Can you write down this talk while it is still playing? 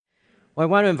Well, I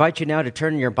want to invite you now to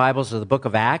turn your Bibles to the book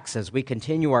of Acts as we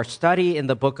continue our study in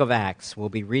the book of Acts. We'll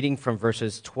be reading from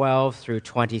verses 12 through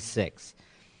 26.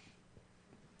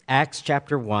 Acts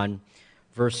chapter 1,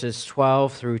 verses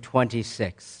 12 through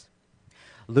 26.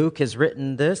 Luke has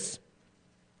written this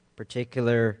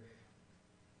particular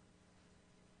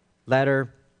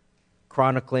letter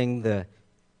chronicling the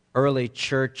early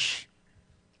church,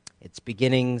 its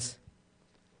beginnings.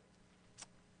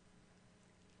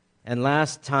 And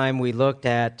last time we looked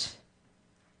at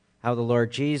how the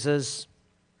Lord Jesus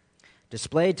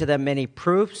displayed to them many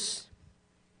proofs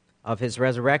of his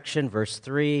resurrection, verse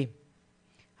 3,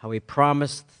 how he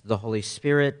promised the Holy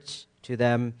Spirit to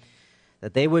them,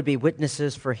 that they would be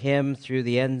witnesses for him through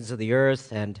the ends of the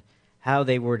earth, and how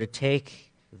they were to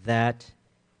take that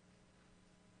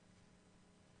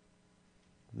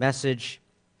message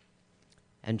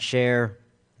and share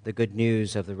the good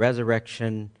news of the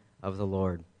resurrection of the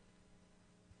Lord.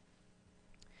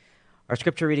 Our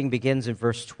scripture reading begins in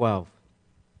verse 12.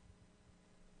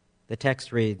 The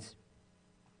text reads,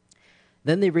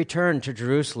 "Then they returned to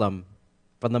Jerusalem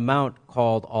from the mount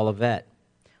called Olivet,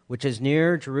 which is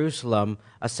near Jerusalem,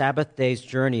 a Sabbath day's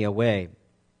journey away.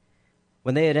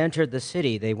 When they had entered the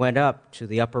city, they went up to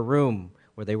the upper room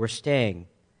where they were staying,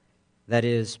 that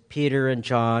is, Peter and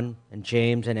John and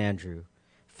James and Andrew,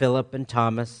 Philip and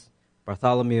Thomas,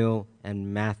 Bartholomew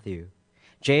and Matthew,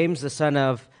 James the son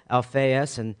of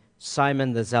Alphaeus and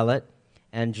Simon the Zealot,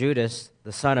 and Judas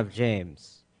the son of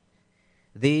James.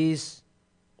 These,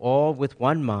 all with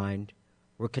one mind,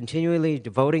 were continually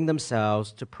devoting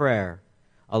themselves to prayer,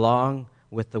 along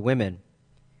with the women,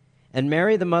 and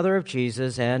Mary the mother of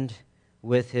Jesus, and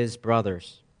with his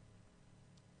brothers.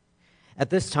 At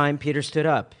this time Peter stood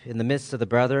up in the midst of the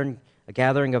brethren. A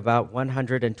gathering of about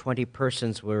 120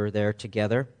 persons were there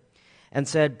together, and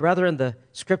said, 'Brethren, the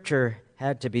scripture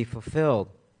had to be fulfilled,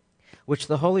 which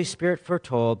the Holy Spirit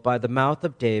foretold by the mouth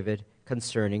of David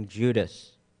concerning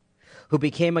Judas, who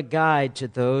became a guide to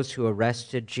those who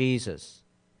arrested Jesus.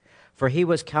 For he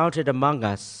was counted among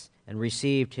us and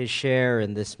received his share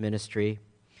in this ministry.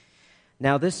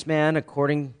 Now this man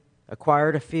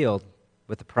acquired a field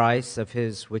with the price of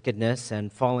his wickedness,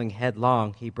 and falling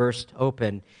headlong, he burst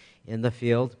open in the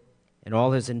field, and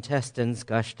all his intestines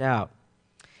gushed out.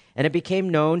 And it became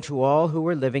known to all who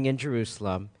were living in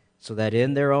Jerusalem, so that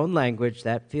in their own language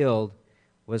that field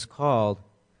was called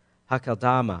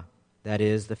Hakeldama, that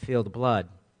is, the field of blood.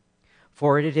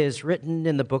 For it is written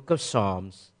in the book of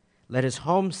Psalms, let his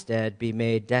homestead be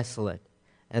made desolate,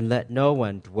 and let no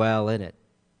one dwell in it,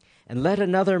 and let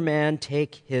another man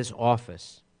take his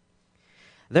office.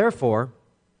 Therefore,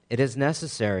 it is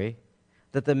necessary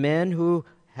that the men who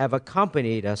have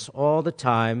accompanied us all the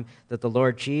time that the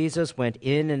Lord Jesus went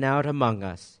in and out among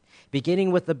us,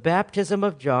 beginning with the baptism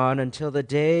of John until the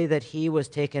day that he was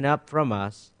taken up from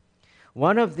us,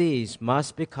 one of these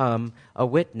must become a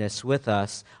witness with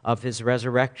us of his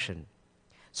resurrection.'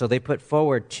 So they put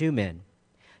forward 2 men,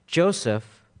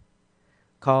 Joseph,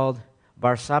 called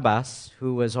Barsabbas,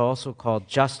 who was also called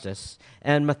Justus,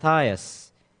 and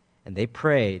Matthias. And they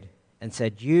prayed and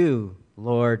said, 'You,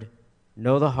 Lord,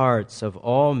 know the hearts of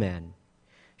all men.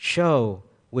 Show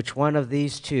which one of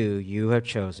these 2 you have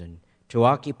chosen to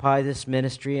occupy this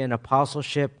ministry and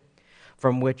apostleship,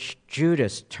 from which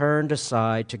Judas turned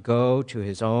aside to go to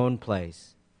his own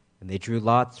place.' And they drew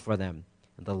lots for them,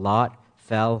 and the lot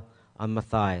fell on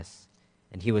Matthias,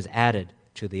 and he was added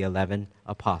to the 11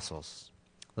 apostles."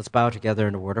 Let's bow together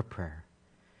in a word of prayer.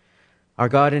 Our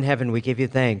God in heaven, we give you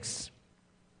thanks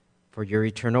for your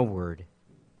eternal word.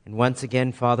 And once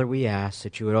again, Father, we ask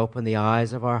that you would open the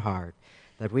eyes of our heart,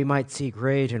 that we might see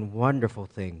great and wonderful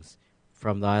things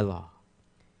from thy law.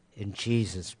 In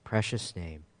Jesus' precious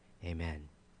name, amen.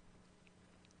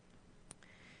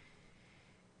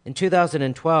 In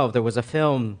 2012, there was a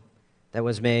film that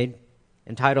was made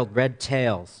entitled Red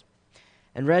Tails.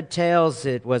 And Red Tails,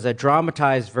 it was a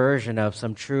dramatized version of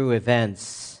some true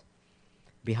events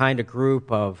behind a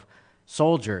group of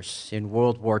soldiers in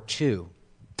World War II.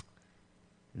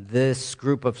 This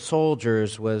group of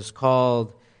soldiers was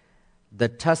called the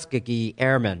Tuskegee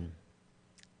Airmen.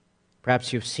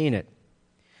 Perhaps you've seen it.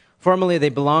 Formerly, they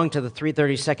belonged to the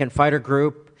 332nd Fighter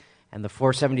Group and the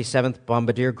 477th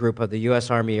Bombardier Group of the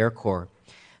U.S. Army Air Corps.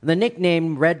 And the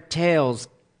nickname Red Tails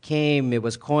it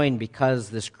was coined because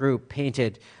this group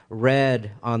painted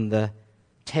red on the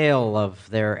tail of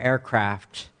their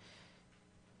aircraft.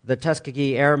 The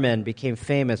Tuskegee Airmen became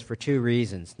famous for 2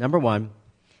 reasons. Number one,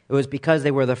 it was because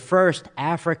they were the first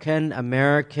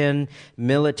African-American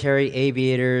military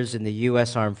aviators in the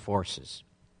U.S. Armed Forces.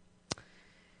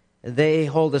 They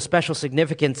hold a special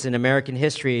significance in American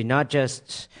history, not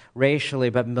just racially,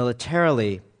 but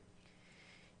militarily.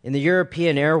 In the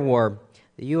European Air War,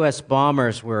 the U.S.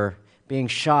 bombers were being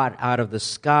shot out of the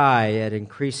sky at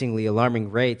increasingly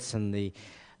alarming rates, and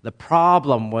the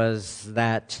problem was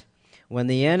that when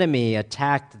the enemy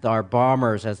attacked our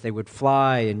bombers as they would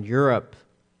fly in Europe,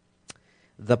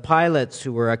 the pilots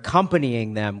who were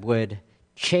accompanying them would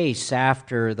chase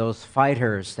after those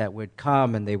fighters that would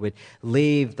come, and they would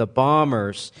leave the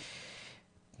bombers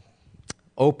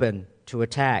open to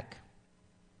attack.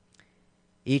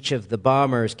 Each of the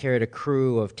bombers carried a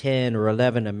crew of 10 or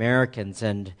 11 Americans,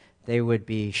 and they would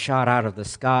be shot out of the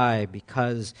sky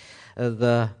because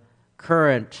the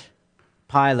current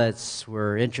fighter pilots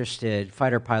were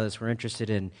interested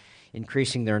in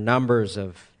increasing their numbers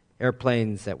of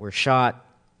airplanes that were shot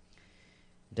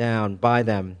down by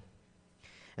them.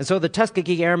 And so the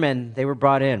Tuskegee Airmen, they were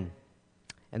brought in,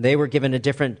 and they were given a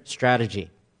different strategy.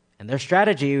 And their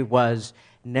strategy was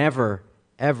never,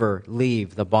 ever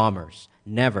leave the bombers.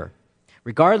 Never.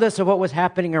 Regardless of what was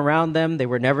happening around them, they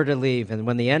were never to leave. And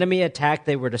when the enemy attacked,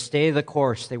 they were to stay the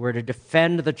course. They were to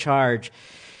defend the charge.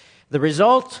 The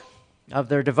result of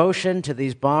their devotion to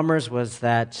these bombers was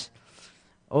that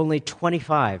only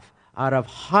 25 out of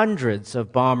hundreds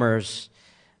of bombers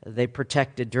they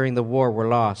protected during the war were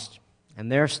lost.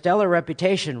 And their stellar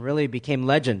reputation really became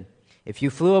legend. If you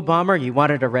flew a bomber, you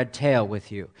wanted a red tail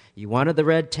with you. You wanted the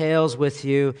red tails with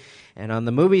you. And on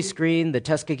the movie screen, the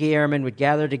Tuskegee Airmen would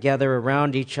gather together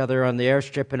around each other on the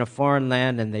airstrip in a foreign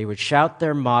land, and they would shout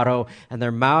their motto. And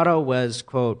their motto was,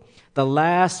 quote, "The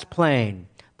last plane,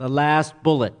 the last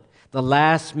bullet, the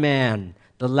last man,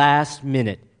 the last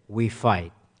minute, we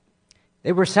fight."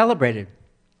 They were celebrated,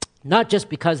 not just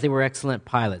because they were excellent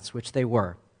pilots, which they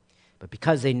were, but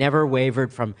because they never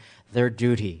wavered from their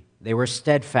duty. They were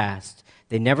steadfast.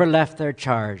 They never left their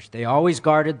charge. They always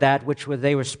guarded that which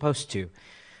they were supposed to.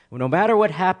 No matter what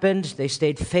happened, they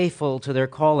stayed faithful to their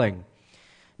calling.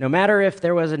 No matter if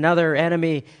there was another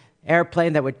enemy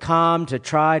airplane that would come to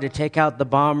try to take out the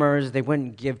bombers, they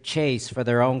wouldn't give chase for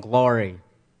their own glory.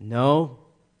 No,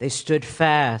 they stood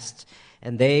fast,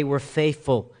 and they were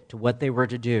faithful to what they were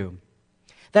to do.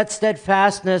 That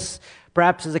steadfastness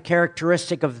perhaps is a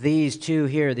characteristic of these two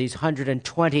here, these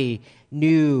 120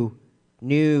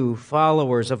 new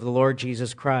followers of the Lord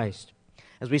Jesus Christ.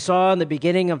 As we saw in the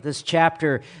beginning of this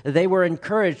chapter, they were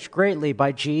encouraged greatly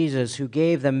by Jesus, who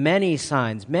gave them many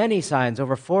signs,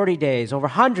 over 40 days, over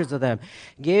hundreds of them,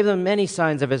 gave them many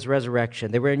signs of his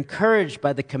resurrection. They were encouraged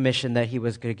by the commission that he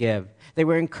was going to give. They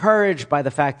were encouraged by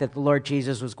the fact that the Lord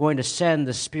Jesus was going to send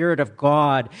the Spirit of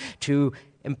God to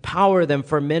empower them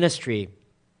for ministry.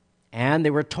 And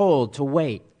they were told to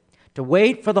wait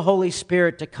for the Holy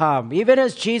Spirit to come. Even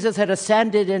as Jesus had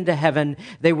ascended into heaven,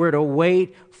 they were to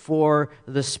wait for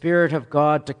the Spirit of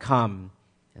God to come.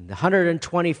 And the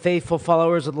 120 faithful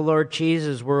followers of the Lord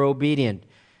Jesus were obedient.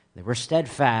 They were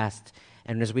steadfast.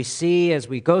 And as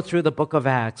we go through the book of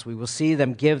Acts, we will see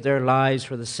them give their lives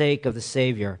for the sake of the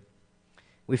Savior.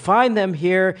 We find them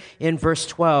here in verse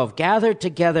 12, gathered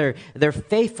together, their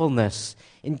faithfulness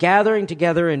in gathering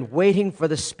together and waiting for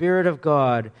the Spirit of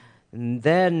God. And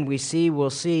then we'll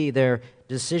see their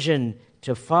decision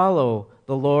to follow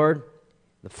the Lord,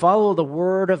 to follow the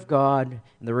Word of God,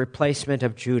 and the replacement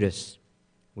of Judas.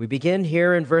 We begin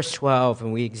here in verse 12,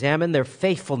 and we examine their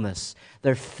faithfulness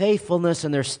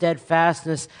and their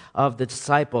steadfastness of the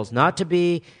disciples, not to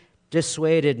be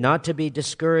dissuaded, not to be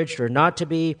discouraged, or not to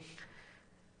be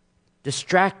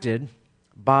distracted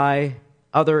by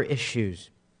other issues.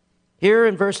 Here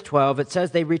in verse 12, it says,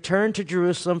 they returned to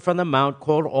Jerusalem from the mount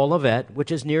called Olivet,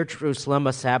 which is near Jerusalem,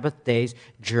 a Sabbath day's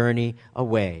journey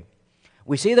away.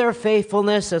 We see their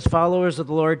faithfulness as followers of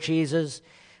the Lord Jesus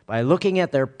by looking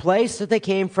at their place that they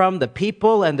came from, the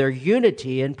people, and their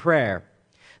unity in prayer.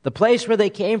 The place where they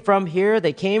came from here,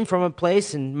 they came from a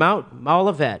place in Mount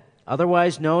Olivet,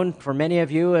 otherwise known for many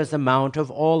of you as the Mount of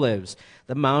Olives.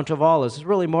 The Mount of Olives is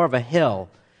really more of a hill.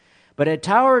 But it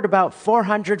towered about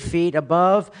 400 feet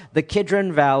above the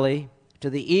Kidron Valley to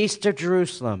the east of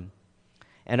Jerusalem.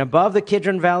 And above the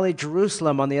Kidron Valley,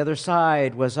 Jerusalem on the other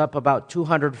side was up about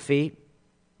 200 feet.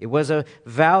 It was a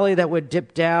valley that would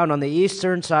dip down on the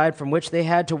eastern side from which they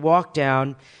had to walk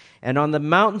down. And on the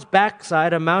mountain's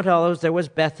backside of Mount Olives, there was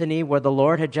Bethany, where the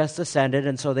Lord had just ascended.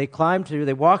 And so they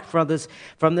walked from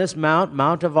this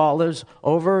Mount of Olives,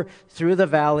 over through the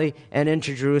valley and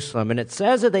into Jerusalem. And it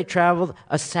says that they traveled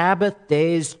a Sabbath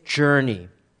day's journey.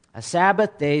 A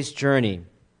Sabbath day's journey.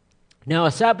 Now,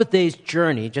 a Sabbath day's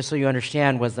journey, just so you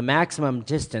understand, was the maximum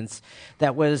distance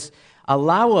that was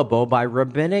allowable by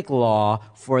rabbinic law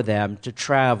for them to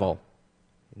travel.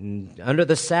 Under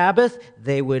the Sabbath,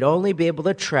 they would only be able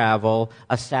to travel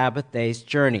a Sabbath day's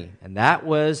journey, and that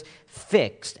was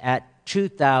fixed at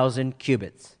 2,000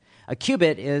 cubits. A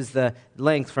cubit is the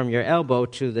length from your elbow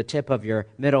to the tip of your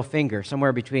middle finger,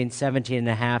 somewhere between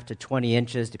 17.5 to 20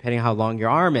 inches, depending on how long your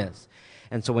arm is.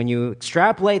 And so when you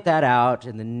extrapolate that out,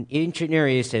 in the ancient Near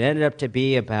East, it ended up to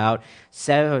be about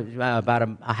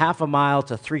a half a mile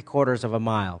to 3/4 of a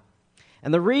mile.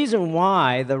 And the reason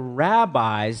why the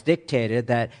rabbis dictated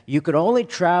that you could only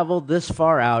travel this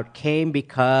far out came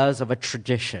because of a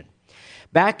tradition.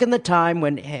 Back in the time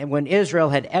when Israel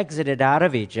had exited out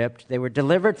of Egypt, they were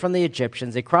delivered from the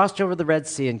Egyptians, they crossed over the Red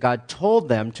Sea, and God told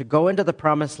them to go into the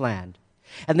Promised Land.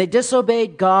 And they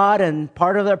disobeyed God, and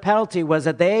part of their penalty was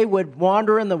that they would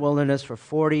wander in the wilderness for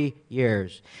 40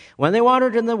 years. When they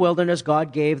wandered in the wilderness,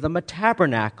 God gave them a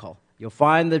tabernacle. You'll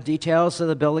find the details of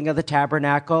the building of the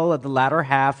tabernacle at the latter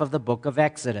half of the book of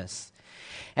Exodus.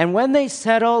 And when they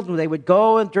settled, they would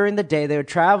go during the day, they would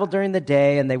travel during the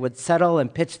day, and they would settle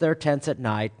and pitch their tents at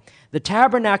night. The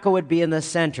tabernacle would be in the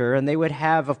center, and they would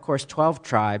have, of course, 12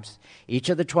 tribes. Each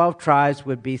of the 12 tribes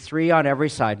would be 3 on every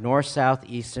side, north, south,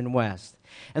 east, and west.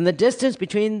 And the distance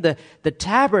between the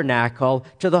tabernacle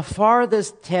to the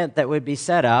farthest tent that would be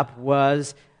set up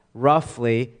was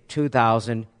roughly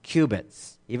 2,000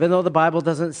 cubits. Even though the Bible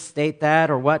doesn't state that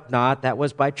or whatnot, that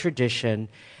was by tradition.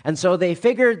 And so they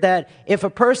figured that if a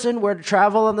person were to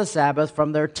travel on the Sabbath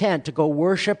from their tent to go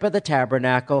worship at the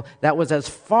tabernacle, that was as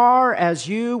far as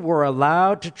you were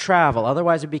allowed to travel.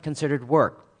 Otherwise, it would be considered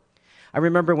work. I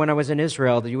remember when I was in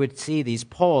Israel, you would see these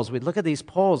poles. We'd look at these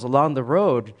poles along the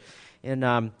road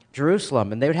in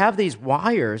Jerusalem, and they would have these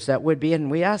wires that would be, and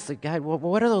we asked the guy, well,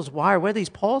 what are those wires? What are these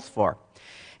poles for?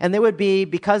 And they would be,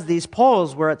 because these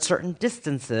poles were at certain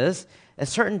distances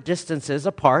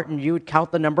apart, and you would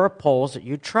count the number of poles that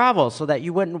you'd travel so that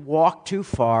you wouldn't walk too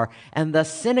far and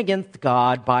thus sin against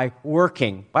God by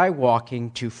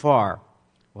walking too far.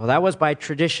 Well, that was by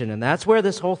tradition, and that's where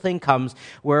this whole thing comes,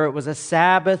 where it was a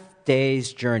Sabbath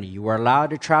day's journey. You were allowed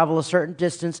to travel a certain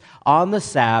distance on the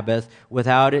Sabbath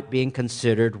without it being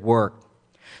considered work.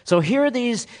 So here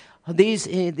these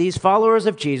followers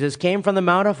of Jesus came from the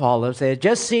Mount of Olives. They had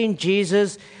just seen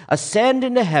Jesus ascend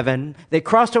into heaven. They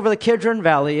crossed over the Kidron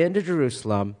Valley into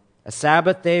Jerusalem, a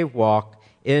Sabbath day walk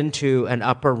into an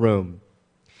upper room.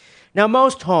 Now,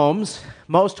 most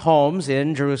homes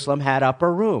in Jerusalem had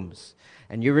upper rooms.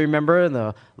 And you remember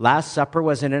the Last Supper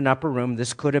was in an upper room.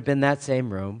 This could have been that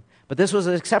same room. But this was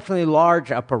an exceptionally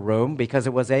large upper room because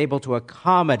it was able to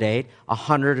accommodate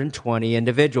 120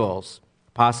 individuals.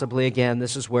 Possibly, again,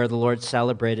 this is where the Lord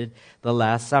celebrated the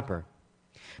Last Supper.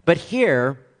 But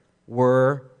here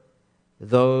were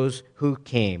those who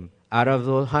came. Out of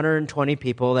the 120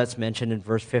 people that's mentioned in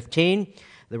verse 15,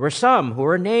 there were some who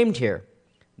are named here.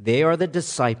 They are the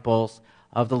disciples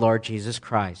of the Lord Jesus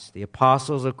Christ, the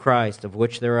apostles of Christ, of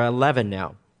which there are 11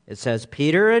 now. It says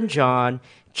Peter and John,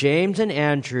 James and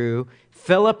Andrew,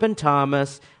 Philip and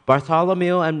Thomas,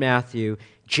 Bartholomew and Matthew,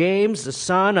 James the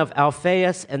son of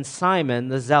Alphaeus and Simon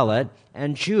the Zealot,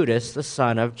 and Judas the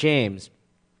son of James.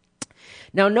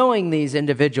 Now, knowing these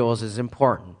individuals is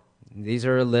important. These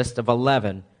are a list of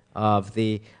 11 of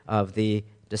the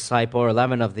disciple, or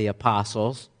 11 of the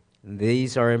apostles.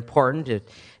 These are important.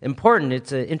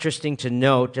 It's interesting to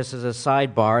note, just as a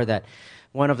sidebar, that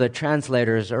one of the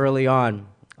translators early on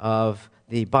of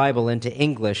the Bible into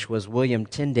English was William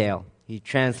Tyndale. He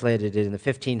translated it in the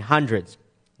 1500s.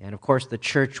 And of course, the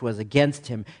church was against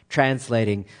him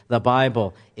translating the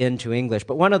Bible into English.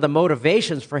 But one of the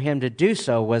motivations for him to do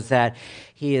so was that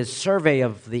his survey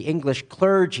of the English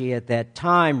clergy at that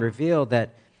time revealed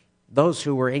that those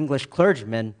who were English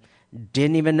clergymen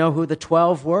didn't even know who the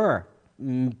 12 were.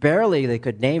 Barely they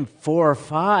could name 4 or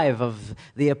 5 of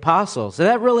the apostles. So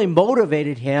that really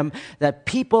motivated him that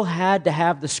people had to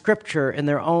have the scripture in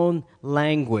their own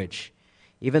language.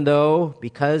 Even though,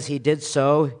 because he did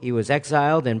so, he was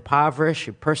exiled, impoverished,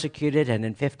 persecuted, and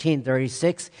in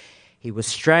 1536, he was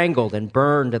strangled and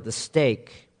burned at the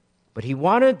stake. But he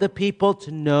wanted the people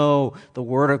to know the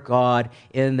Word of God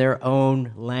in their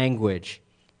own language.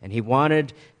 And he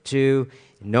wanted to,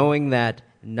 knowing that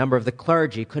a number of the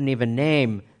clergy couldn't even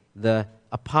name the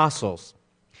apostles.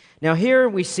 Now here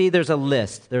we see there's a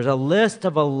list. There's a list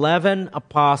of 11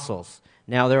 apostles.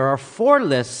 Now there are 4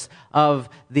 lists of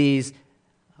these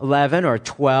 11 or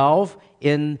 12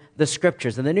 in the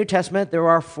Scriptures. In the New Testament, there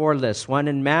are 4 lists. One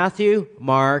in Matthew,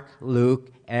 Mark,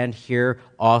 Luke, and here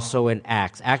also in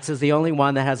Acts. Acts is the only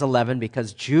one that has 11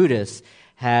 because Judas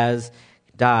has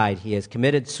died. He has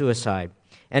committed suicide.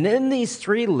 And in these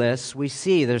three lists, we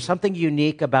see there's something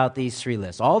unique about these three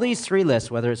lists. All these three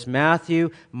lists, whether it's Matthew,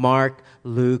 Mark,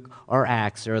 Luke, or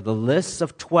Acts, are the lists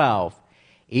of 12.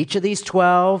 Each of these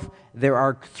 12, there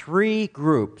are three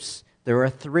groups. There are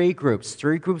three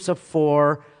groups of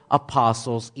 4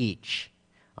 apostles each.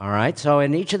 All right, so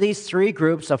in each of these three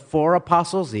groups of 4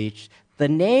 apostles each, the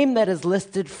name that is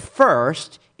listed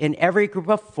first in every group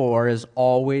of 4 is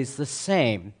always the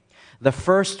same. The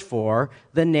first 4,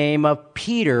 the name of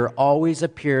Peter always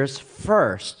appears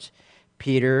first.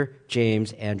 Peter,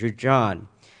 James, Andrew, John.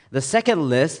 The second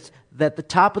list, at the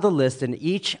top of the list in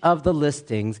each of the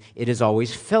listings, it is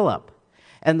always Philip.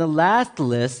 And the last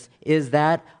list is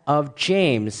that of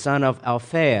James, son of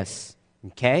Alphaeus.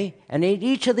 Okay? And in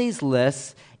each of these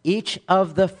lists, each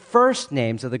of the first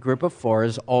names of the group of 4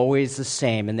 is always the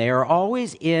same. And they are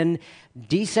always in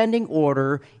descending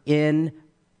order in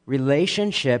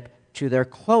relationship to their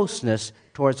closeness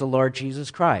towards the Lord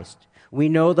Jesus Christ. We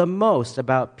know the most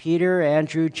about Peter,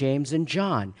 Andrew, James, and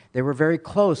John. They were very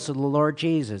close to the Lord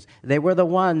Jesus. They were the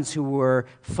ones who were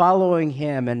following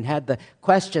him and had the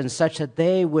questions such that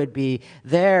they would be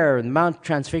there in Mount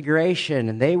Transfiguration,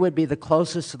 and they would be the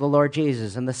closest to the Lord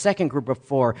Jesus. And the second group of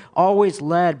 4, always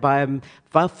led by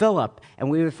Philip.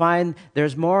 And we would find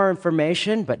there's more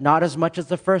information, but not as much as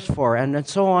the first 4, and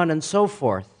so on and so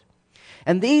forth.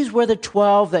 And these were the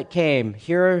 12 that came,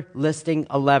 here listing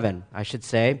 11, I should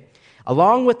say.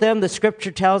 Along with them, the scripture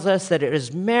tells us that it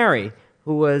is Mary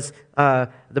who was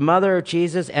the mother of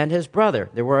Jesus and his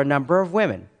brother. There were a number of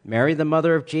women. Mary, the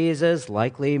mother of Jesus,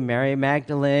 likely Mary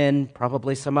Magdalene,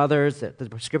 probably some others. The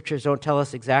scriptures don't tell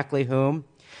us exactly whom.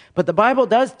 But the Bible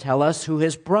does tell us who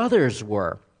his brothers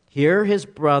were. Here, his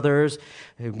brothers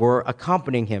were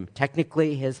accompanying him,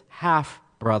 technically his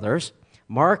half-brothers.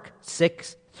 Mark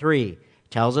 6:3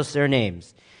 tells us their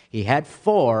names. He had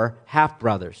 4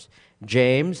 half-brothers: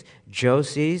 James,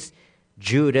 Joses,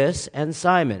 Judas, and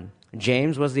Simon.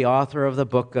 James was the author of the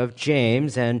book of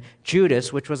James, and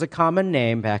Judas, which was a common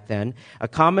name back then,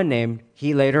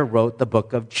 he later wrote the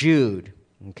book of Jude.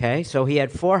 Okay, so he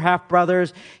had 4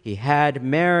 half-brothers. He had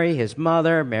Mary, his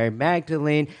mother, Mary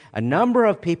Magdalene. A number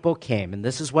of people came, and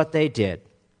this is what they did.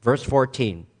 Verse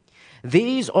 14.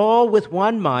 These all with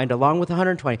one mind, along with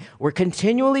 120, were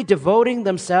continually devoting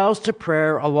themselves to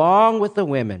prayer along with the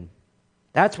women.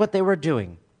 That's what they were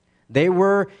doing. They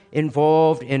were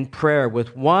involved in prayer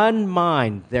with one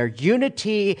mind, their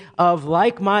unity of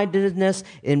like-mindedness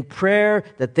in prayer,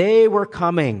 that they were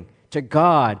coming to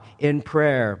God in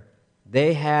prayer.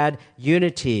 They had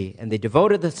unity, and they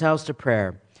devoted themselves to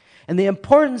prayer. And the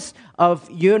importance of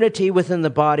unity within the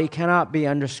body cannot be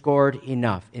underscored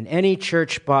enough. In any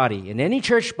church body,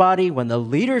 when the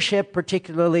leadership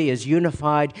particularly is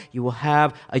unified, you will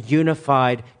have a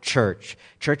unified church.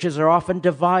 Churches are often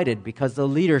divided because the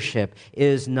leadership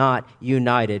is not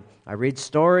united. I read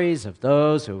stories of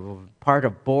those who are part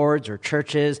of boards or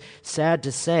churches. Sad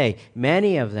to say,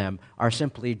 many of them are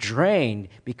simply drained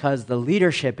because the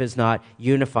leadership is not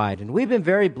unified. And we've been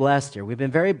very blessed here. We've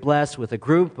been very blessed with a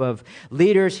group of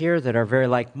leaders here that are very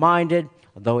like-minded,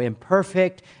 although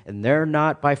imperfect, and they're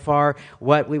not by far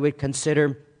what we would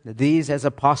consider these as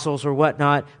apostles or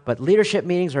whatnot, but leadership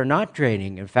meetings are not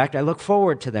draining. In fact, I look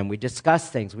forward to them. We discuss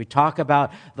things. We talk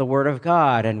about the Word of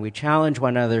God, and we challenge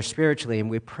one another spiritually, and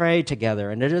we pray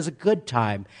together, and it is a good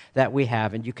time that we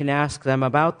have, and you can ask them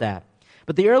about that.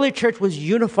 But the early church was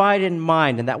unified in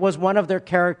mind, and that was one of their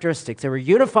characteristics. They were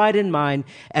unified in mind,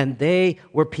 and they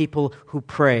were people who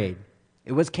prayed.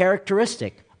 It was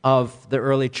characteristic of the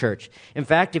early church. In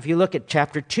fact, if you look at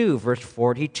chapter 2, verse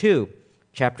 42,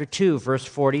 Chapter 2, verse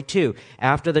 42.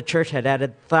 After the church had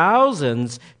added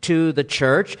thousands to the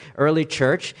church, early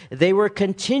church, they were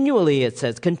continually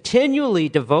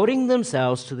devoting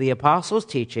themselves to the apostles'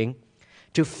 teaching,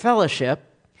 to fellowship,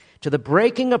 to the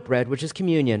breaking of bread, which is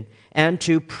communion, and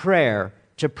to prayer.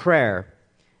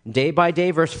 Day by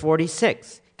day, verse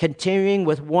 46. Continuing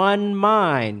with one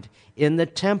mind in the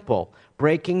temple,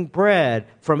 breaking bread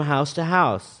from house to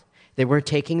house. They were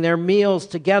taking their meals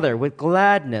together with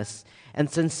gladness and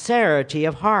sincerity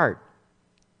of heart.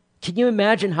 Can you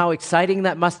imagine how exciting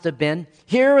that must have been?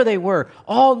 Here they were,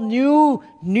 all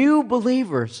new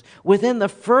believers within the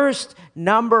first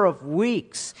number of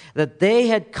weeks that they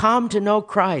had come to know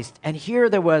Christ. And here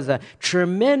there was a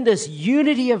tremendous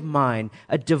unity of mind,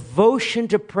 a devotion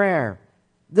to prayer.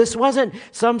 This wasn't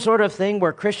some sort of thing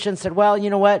where Christians said, well, you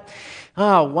know what?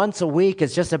 Once a week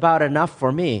is just about enough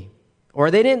for me. Or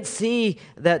they didn't see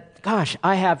that, gosh,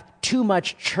 I have too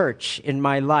much church in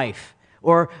my life.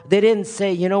 Or they didn't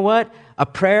say, you know what, a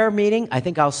prayer meeting, I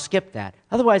think I'll skip that.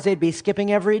 Otherwise, they'd be skipping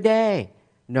every day.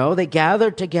 No, they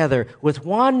gathered together with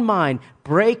one mind,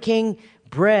 breaking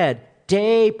bread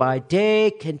day by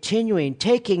day, continuing,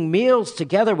 taking meals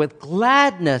together with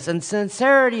gladness and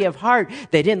sincerity of heart.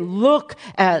 They didn't look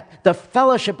at the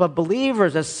fellowship of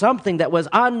believers as something that was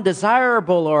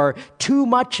undesirable or too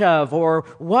much of or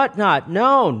whatnot.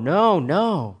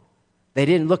 No. They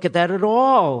didn't look at that at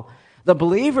all. The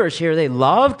believers here, they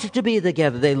loved to be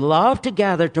together. They loved to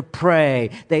gather to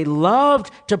pray. They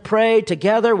loved to pray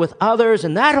together with others,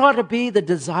 and that ought to be the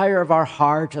desire of our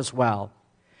heart as well.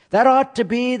 That ought to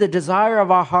be the desire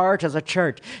of our heart as a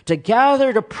church, to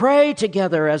gather to pray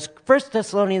together, as 1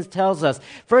 Thessalonians tells us.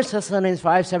 1 Thessalonians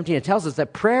 5:17, it tells us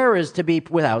that prayer is to be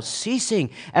without ceasing,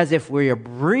 as if we are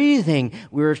breathing,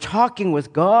 we are talking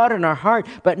with God in our heart.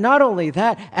 But not only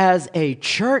that, as a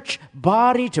church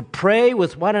body to pray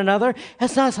with one another,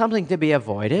 it's not something to be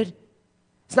avoided.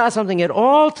 It's not something at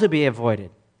all to be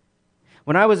avoided.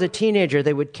 When I was a teenager,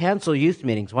 they would cancel youth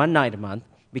meetings one night a month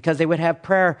because they would have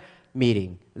prayer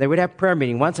meeting. They would have prayer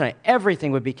meeting once a night.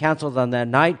 Everything would be canceled on that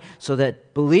night so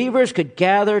that believers could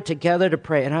gather together to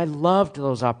pray. And I loved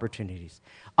those opportunities.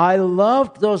 I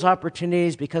loved those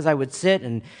opportunities because I would sit,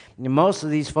 and most of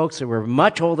these folks who were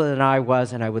much older than I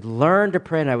was, and I would learn to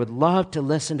pray, and I would love to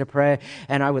listen to pray,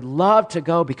 and I would love to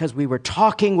go because we were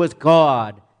talking with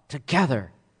God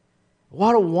together.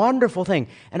 What a wonderful thing.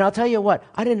 And I'll tell you what,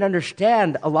 I didn't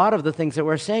understand a lot of the things that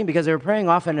we're saying because they were praying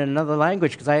often in another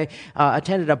language because I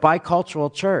attended a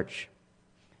bicultural church.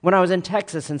 When I was in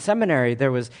Texas in seminary, it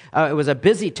was a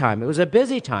busy time. It was a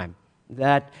busy time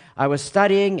that I was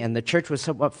studying, and the church was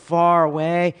somewhat far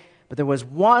away, but there was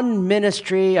one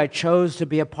ministry I chose to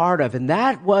be a part of, and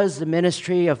that was the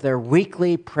ministry of their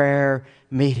weekly prayer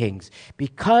meetings.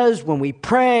 Because when we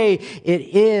pray, it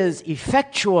is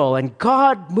effectual, and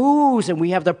God moves, and we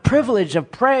have the privilege of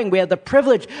praying. We have the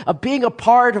privilege of being a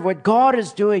part of what God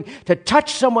is doing to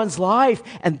touch someone's life,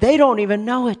 and they don't even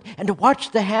know it, and to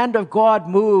watch the hand of God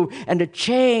move, and to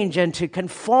change, and to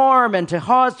conform, and to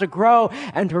cause to grow,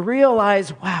 and to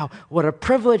realize, wow, what a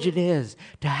privilege it is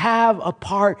to have a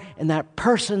part in that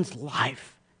person's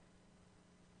life.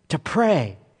 To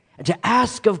pray. And to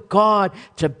ask of God,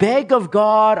 to beg of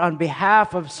God on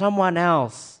behalf of someone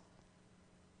else.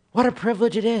 What a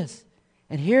privilege it is.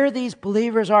 And here these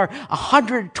believers are,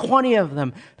 120 of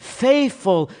them,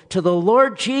 faithful to the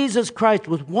Lord Jesus Christ,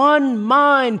 with one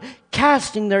mind,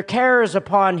 casting their cares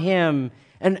upon Him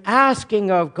and asking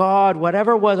of God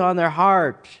whatever was on their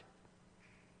heart.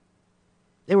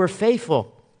 They were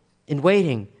faithful in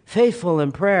waiting, faithful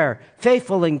in prayer,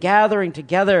 faithful in gathering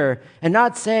together, and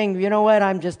not saying, you know what,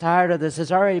 I'm just tired of this.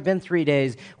 It's already been 3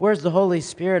 days. Where's the Holy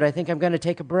Spirit? I think I'm going to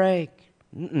take a break.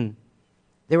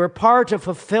 They were part of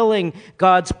fulfilling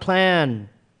God's plan.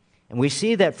 And we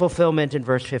see that fulfillment in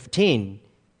verse 15.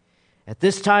 At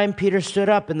this time, Peter stood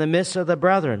up in the midst of the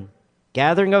brethren,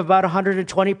 gathering of about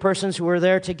 120 persons who were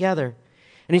there together.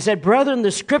 And he said, brethren,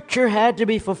 the scripture had to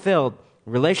be fulfilled.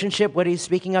 Relationship, what he's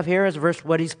speaking of here is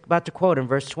what he's about to quote in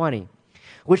verse 20,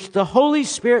 which the Holy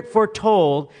Spirit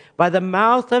foretold by the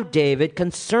mouth of David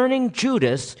concerning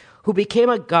Judas, who became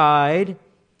a guide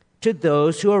to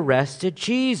those who arrested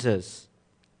Jesus.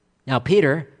 Now,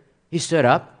 Peter, he stood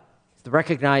up, the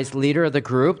recognized leader of the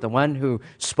group, the one who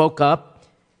spoke up,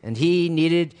 and he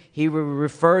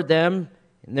referred them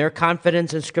in their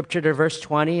confidence in Scripture to verse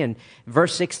 20. And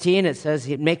verse 16, it says,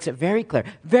 it makes it very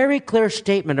clear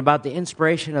statement about the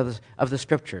inspiration of the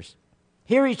Scriptures.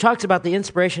 Here he talks about the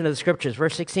inspiration of the Scriptures,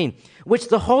 verse 16, which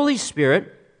the Holy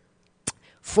Spirit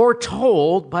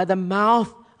foretold by the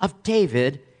mouth of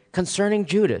David concerning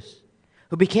Judas,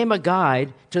 who became a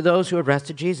guide to those who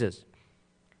arrested Jesus.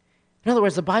 In other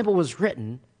words, the Bible was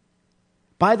written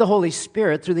by the Holy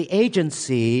Spirit through the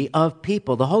agency of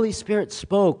people. The Holy Spirit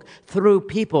spoke through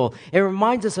people. It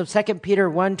reminds us of 2 Peter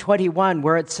 1:21,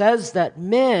 where it says that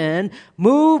men,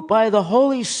 moved by the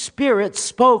Holy Spirit,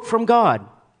 spoke from God.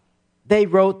 They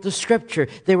wrote the Scripture.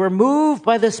 They were moved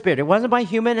by the Spirit. It wasn't by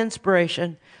human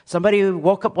inspiration. Somebody who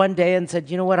woke up one day and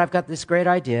said, you know what, I've got this great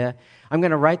idea. I'm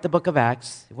going to write the book of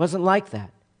Acts. It wasn't like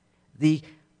that. The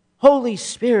Holy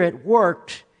Spirit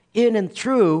worked in and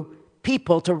through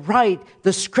people to write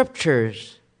the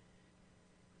Scriptures.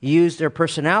 He used their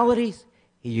personalities,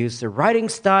 he used their writing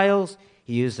styles,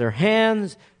 he used their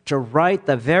hands to write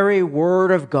the very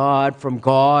Word of God from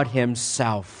God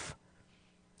Himself.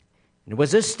 And it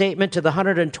was this statement to the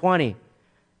 120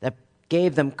 that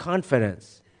gave them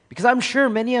confidence. Because I'm sure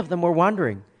many of them were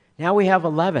wondering, now we have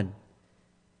 11.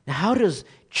 Now how does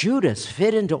Judas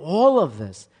fit into all of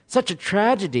this? Such a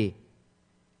tragedy.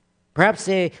 Perhaps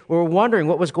they were wondering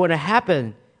what was going to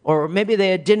happen Or maybe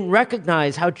they didn't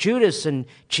recognize how Judas and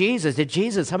Jesus, did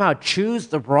Jesus somehow choose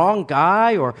the wrong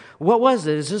guy? Or what was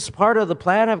it? Is this part of the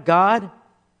plan of God?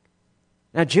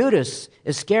 Now, Judas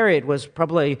Iscariot was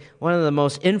probably one of the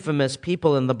most infamous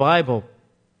people in the Bible.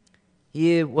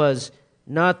 He was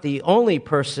not the only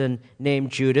person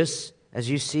named Judas, as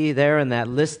you see there in that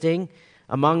listing.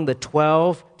 Among the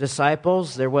 12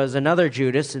 disciples, there was another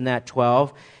Judas in that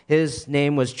 12. His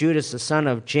name was Judas, the son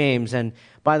of James. And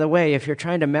by the way, if you're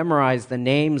trying to memorize the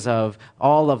names of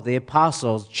all of the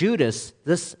apostles, Judas,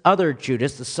 this other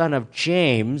Judas, the son of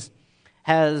James,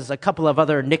 has a couple of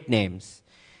other nicknames.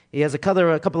 He has a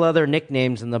couple other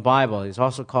nicknames in the Bible. He's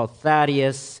also called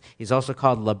Thaddeus. He's also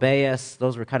called Lebbaeus.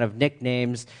 Those were kind of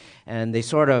nicknames, and they're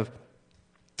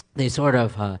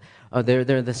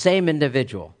the same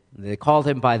individual. They called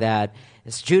him by that.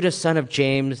 It's Judas, son of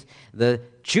James. The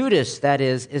Judas, that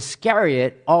is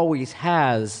Iscariot, always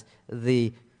has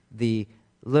the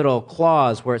little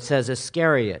clause where it says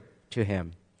Iscariot to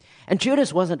him. And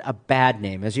Judas wasn't a bad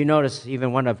name. As you notice,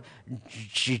 even one of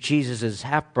Jesus'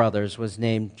 half-brothers was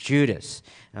named Judas.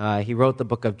 He wrote the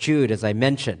book of Jude, as I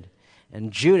mentioned.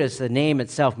 And Judas, the name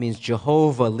itself, means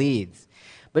Jehovah leads.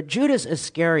 But Judas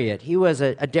Iscariot, he was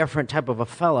a different type of a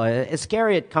fellow.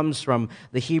 Iscariot comes from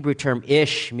the Hebrew term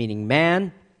ish, meaning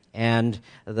man, and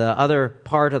the other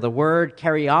part of the word,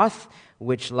 Kerioth,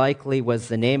 which likely was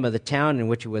the name of the town in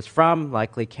which he was from,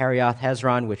 likely Kerioth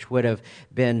Hezron, which would have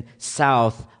been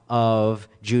south of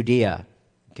Judea,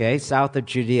 okay, south of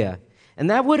Judea. And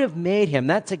that would have made him,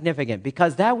 that's significant,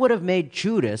 because that would have made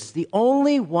Judas the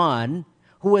only one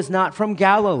who was not from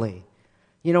Galilee.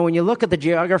 You know, when you look at the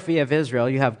geography of Israel,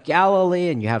 you have Galilee,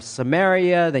 and you have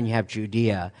Samaria, then you have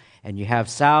Judea, and you have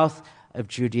south of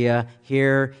Judea.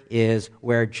 Here is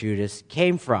where Judas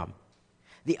came from.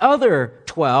 The other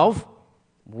 12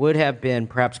 would have been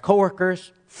perhaps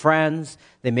co-workers, friends.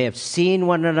 They may have seen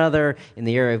one another in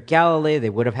the area of Galilee. They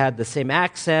would have had the same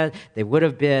accent. They would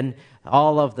have been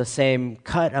all of the same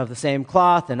cut of the same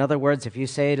cloth. In other words, if you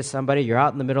say to somebody, you're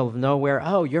out in the middle of nowhere,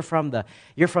 oh, you're from the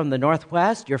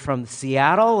Northwest, you're from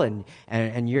Seattle,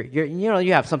 and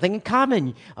you have something in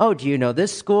common. Oh, do you know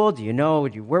this school? Do you know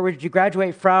where did you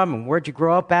graduate from, and where'd you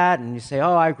grow up at? And you say,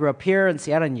 oh, I grew up here in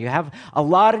Seattle, and you have a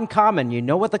lot in common. You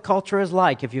know what the culture is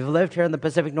like if you've lived here in the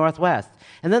Pacific Northwest.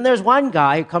 And then there's one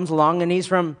guy who comes along, and he's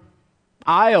from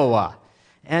Iowa.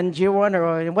 And you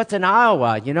wonder, what's in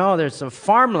Iowa? You know, there's some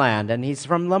farmland, and he's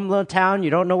from some little town. You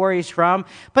don't know where he's from.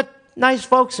 But nice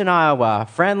folks in Iowa,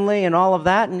 friendly and all of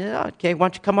that. And, okay, why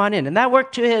don't you come on in? And that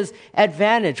worked to his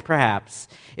advantage, perhaps.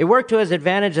 It worked to his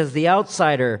advantage as the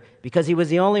outsider because he was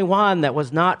the only one that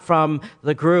was not from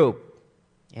the group.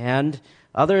 And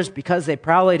others, because they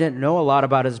probably didn't know a lot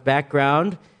about his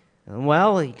background,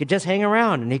 well, he could just hang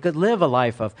around, and he could live a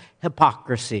life of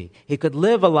hypocrisy. He could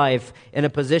live a life in a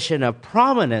position of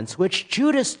prominence, which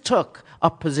Judas took a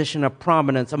position of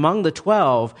prominence among the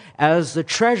 12 as the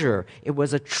treasurer. It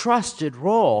was a trusted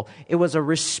role. It was a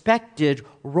respected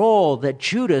role that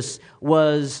Judas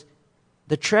was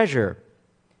the treasurer.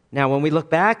 Now, when we look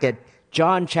back at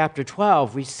John chapter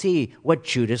 12, we see what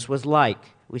Judas was like.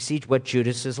 We see what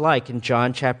Judas is like in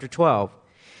John chapter 12.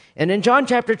 And in John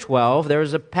chapter 12, there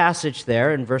is a passage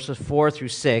there in verses 4 through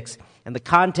 6. And the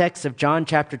context of John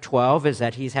chapter 12 is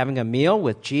that he's having a meal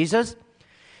with Jesus.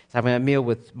 He's having a meal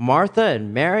with Martha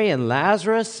and Mary and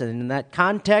Lazarus. And in that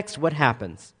context, what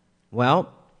happens?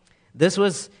 Well, this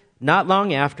was not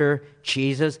long after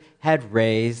Jesus had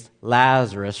raised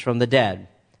Lazarus from the dead.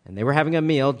 And they were having a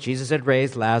meal. Jesus had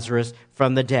raised Lazarus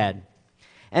from the dead.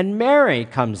 And Mary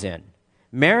comes in.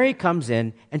 Mary comes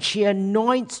in, and she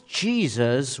anoints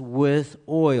Jesus with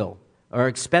oil, or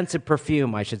expensive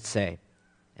perfume, I should say.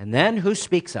 And then who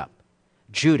speaks up?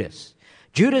 Judas.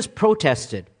 Judas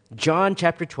protested. John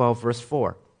chapter 12, verse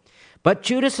 4. But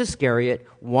Judas Iscariot,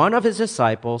 one of his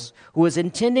disciples, who was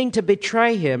intending to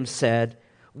betray him, said,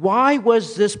 "Why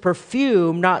was this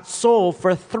perfume not sold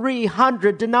for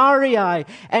 300 denarii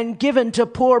and given to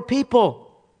poor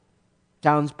people?"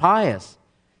 Sounds pious.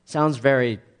 Sounds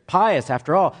very pious.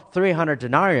 After all, 300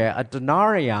 denarii. A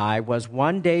denarii was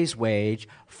 1 day's wage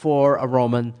for a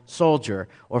Roman soldier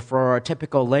or for a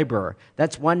typical laborer.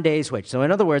 That's 1 day's wage. So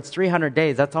in other words, 300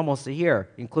 days, that's almost a year.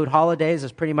 Include holidays,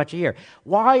 it's pretty much a year.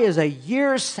 Why is a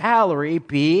year's salary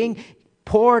being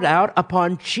poured out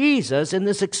upon Jesus in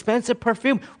this expensive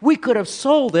perfume? We could have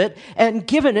sold it and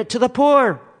given it to the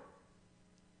poor.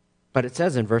 But it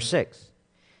says in verse 6,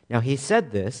 now he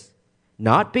said this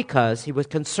not because he was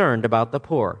concerned about the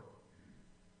poor.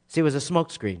 See, it was a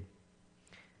smokescreen.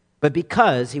 But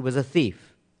because he was a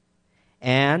thief.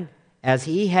 And as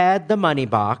he had the money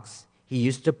box, he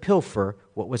used to pilfer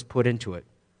what was put into it.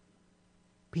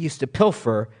 He used to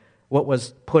pilfer what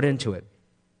was put into it.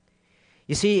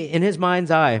 You see, in his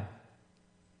mind's eye,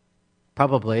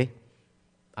 probably,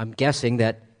 I'm guessing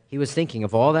that he was thinking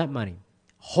of all that money,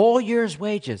 whole year's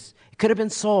wages. It could have been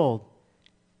sold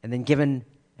and then given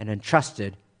and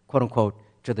entrusted, quote unquote,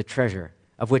 to the treasure,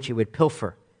 of which he would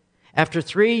pilfer. After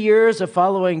 3 years of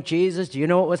following Jesus, do you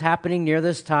know what was happening near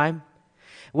this time?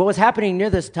 What was happening near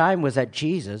this time was that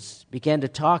Jesus began to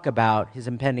talk about his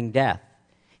impending death.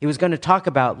 He was going to talk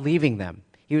about leaving them.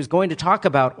 He was going to talk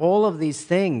about all of these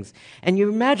things. And you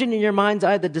imagine in your mind's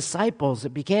eye the disciples.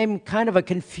 It became kind of a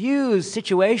confused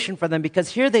situation for them because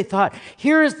here they thought,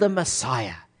 here is the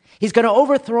Messiah. He's going to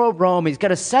overthrow Rome. He's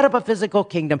going to set up a physical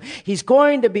kingdom. He's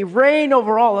going to be reign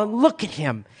over all. And look at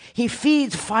him. He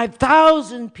feeds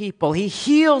 5,000 people. He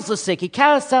heals the sick. He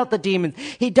casts out the demons.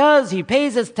 He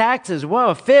pays his taxes.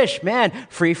 Whoa, fish, man.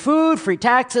 Free food, free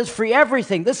taxes, free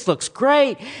everything. This looks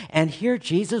great. And here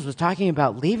Jesus was talking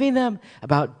about leaving them,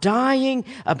 about dying,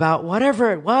 about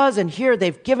whatever it was. And here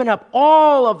they've given up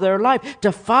all of their life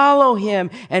to follow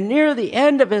him. And near the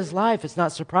end of his life, it's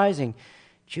not surprising,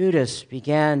 Judas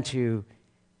began to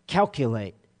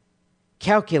calculate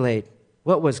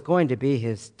what was going to be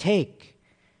his take.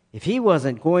 If he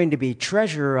wasn't going to be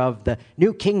treasurer of the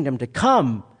new kingdom to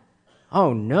come,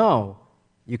 oh no,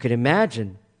 you could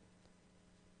imagine.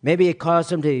 Maybe it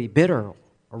caused him to be bitter or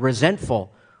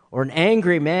resentful or an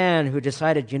angry man who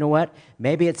decided, you know what,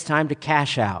 maybe it's time to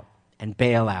cash out and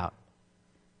bail out.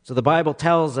 So the Bible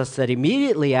tells us that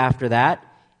immediately after that,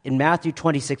 in Matthew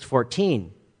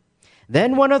 26:14,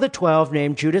 then one of the 12,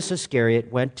 named Judas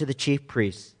Iscariot, went to the chief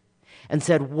priests and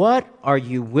said, "What are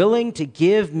you willing to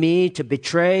give me to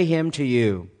betray him to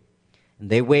you?" And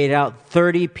they weighed out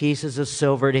 30 pieces of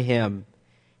silver to him.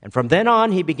 And from then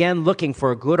on, he began looking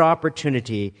for a good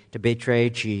opportunity to betray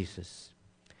Jesus.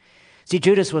 See,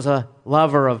 Judas was a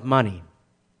lover of money.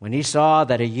 When he saw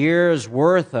that a year's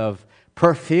worth of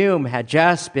perfume had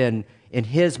just been, in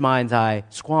his mind's eye,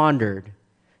 squandered,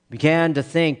 began to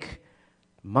think,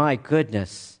 my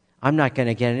goodness, I'm not going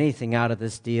to get anything out of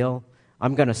this deal.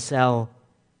 I'm going to sell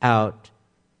out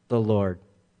the Lord.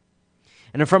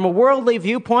 And from a worldly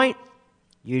viewpoint,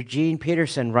 Eugene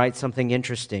Peterson writes something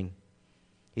interesting.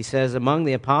 He says, among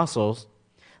the apostles,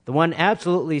 the one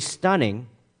absolutely stunning,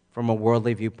 from a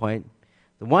worldly viewpoint,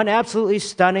 the one absolutely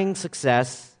stunning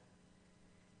success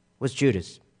was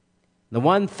Judas. The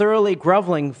one thoroughly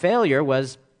groveling failure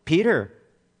was Peter.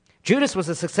 Judas was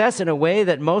a success in a way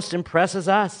that most impresses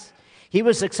us. He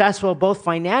was successful both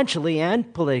financially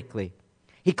and politically.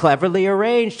 He cleverly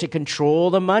arranged to control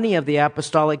the money of the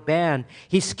apostolic band.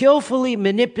 He skillfully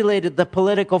manipulated the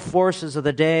political forces of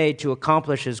the day to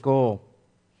accomplish his goal.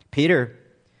 Peter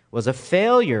was a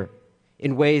failure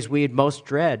in ways we'd most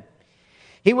dread.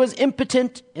 He was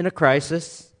impotent in a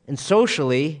crisis and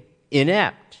socially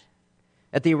inept.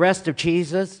 At the arrest of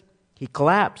Jesus, he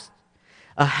collapsed,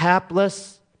 a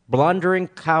hapless, blundering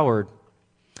coward.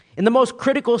 In the most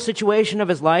critical situation of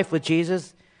his life with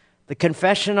Jesus, the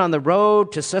confession on the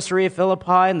road to Caesarea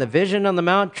Philippi and the vision on the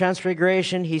Mount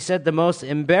Transfiguration, he said the most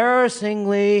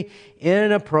embarrassingly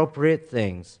inappropriate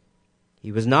things.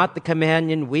 He was not the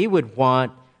companion we would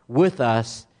want with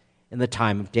us in the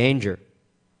time of danger.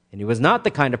 And he was not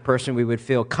the kind of person we would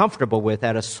feel comfortable with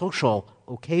at a social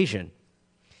occasion.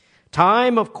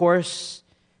 Time, of course,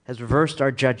 has reversed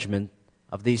our judgment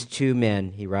of these two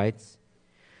men, he writes.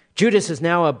 Judas is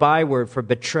now a byword for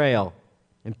betrayal,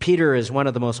 and Peter is one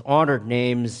of the most honored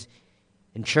names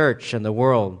in church and the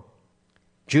world.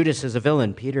 Judas is a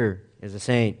villain, Peter is a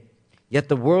saint. Yet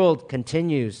the world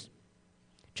continues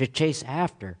to chase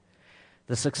after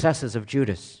the successes of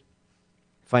Judas.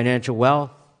 Financial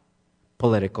wealth,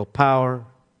 political power,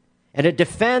 and it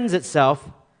defends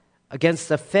itself against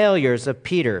the failures of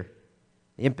Peter,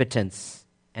 impotence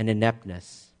and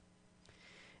ineptness.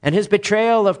 And his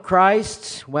betrayal of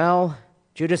Christ, well,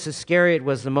 Judas Iscariot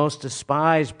was the most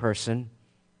despised person.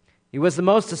 He was the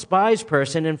most despised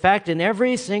person. In fact, in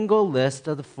every single list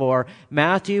of the four,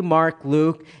 Matthew, Mark,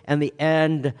 Luke, and the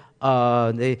end,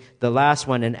 the last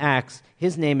one in Acts,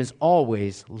 his name is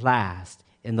always last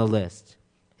in the list.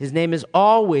 His name is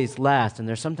always last, and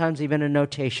there's sometimes even a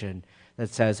notation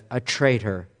that says, a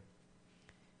traitor.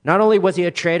 Not only was he a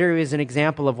traitor, he was an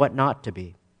example of what not to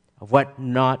be,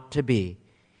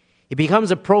 He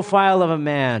becomes a profile of a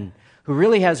man who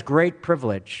really has great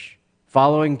privilege,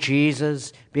 following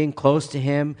Jesus, being close to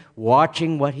him,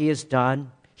 watching what he has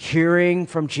done, hearing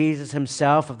from Jesus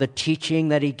himself of the teaching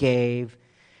that he gave,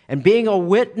 and being a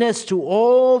witness to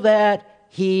all that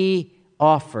he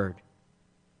offered.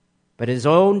 But his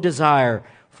own desire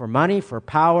for money, for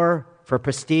power, for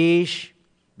prestige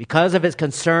Because of his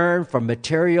concern for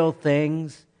material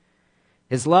things,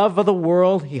 his love of the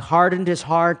world, he hardened his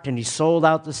heart and he sold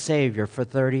out the Savior for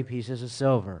 30 pieces of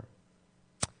silver.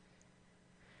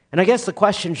 And I guess the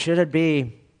question should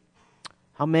be,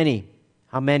 how many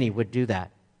would do that?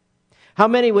 How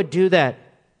many would do that,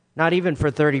 not even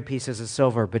for 30 pieces of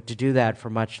silver, but to do that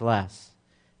for much less?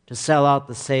 To sell out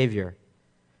the Savior.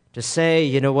 To say,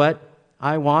 you know what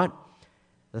I want?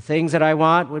 The things that I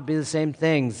want would be the same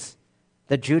things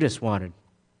that Judas wanted.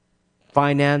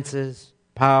 Finances,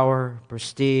 power,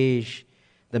 prestige,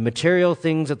 the material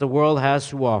things that the world has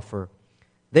to offer.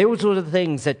 Those were the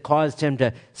things that caused him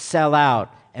to sell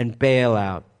out and bail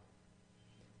out.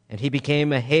 And he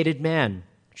became a hated man,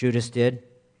 Judas did.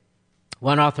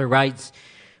 One author writes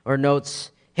or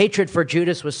notes, hatred for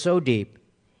Judas was so deep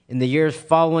in the years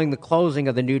following the closing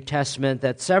of the New Testament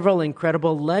that several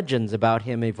incredible legends about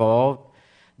him evolved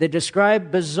that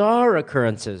describe bizarre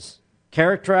occurrences,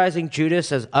 characterizing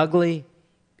Judas as ugly,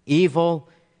 evil,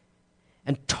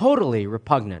 and totally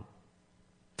repugnant.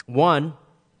 One,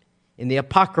 in the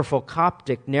apocryphal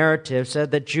Coptic narrative,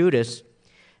 said that Judas,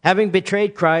 having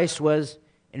betrayed Christ, was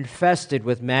infested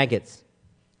with maggots.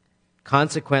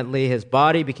 Consequently, his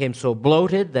body became so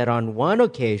bloated that on one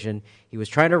occasion he was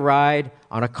trying to ride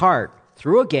on a cart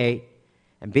through a gate,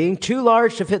 and being too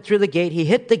large to fit through the gate, he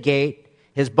hit the gate,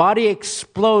 his body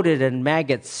exploded, and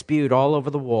maggots spewed all over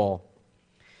the wall.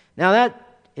 Now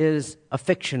that is a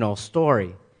fictional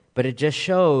story, but it just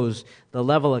shows the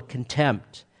level of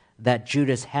contempt that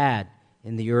Judas had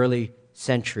in the early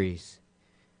centuries.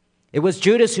 It was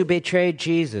Judas who betrayed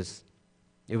Jesus.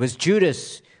 It was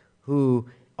Judas who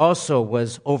also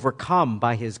was overcome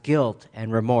by his guilt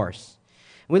and remorse.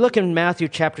 We look in Matthew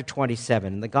chapter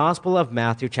 27. In the Gospel of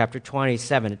Matthew chapter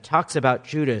 27, it talks about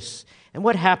Judas and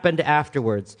what happened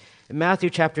afterwards. In Matthew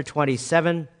chapter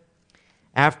 27,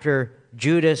 after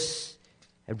Judas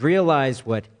had realized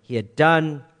what he had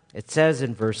done, it says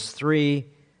in verse 3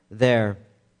 there,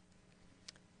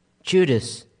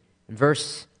 Judas, in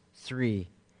verse 3,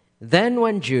 then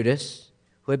when Judas,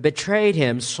 who had betrayed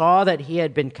him, saw that he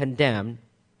had been condemned,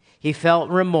 he felt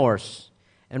remorse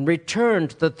and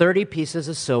returned the 30 pieces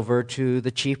of silver to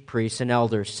the chief priests and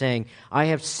elders, saying, I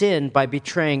have sinned by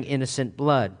betraying innocent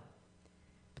blood.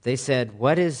 But they said,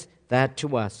 what is that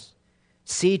to us?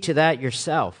 See to that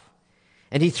yourself.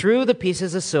 And he threw the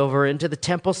pieces of silver into the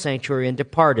temple sanctuary and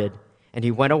departed, and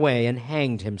he went away and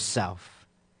hanged himself.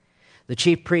 The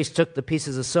chief priest took the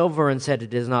pieces of silver and said,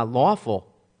 it is not lawful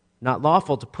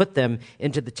to put them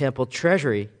into the temple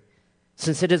treasury,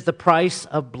 since it is the price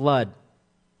of blood.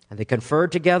 And they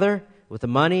conferred together with the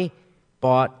money,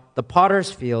 bought the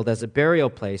potter's field as a burial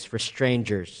place for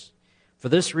strangers. For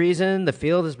this reason, the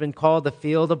field has been called the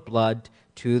field of blood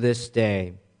to this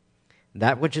day.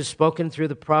 That which is spoken through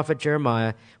the prophet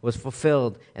Jeremiah was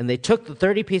fulfilled. And they took the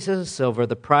 30 pieces of silver,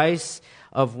 the price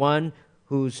of one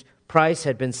whose price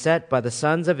had been set by the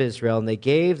sons of Israel, and they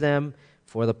gave them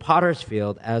for the potter's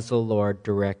field as the Lord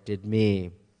directed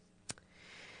me.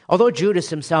 Although Judas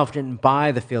himself didn't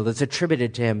buy the field, it's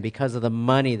attributed to him because of the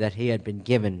money that he had been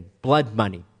given, blood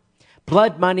money.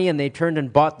 Blood money, and they turned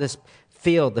and bought this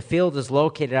field. The field is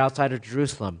located outside of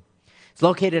Jerusalem. It's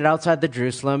located outside the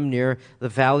Jerusalem near the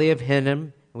Valley of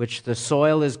Hinnom, which the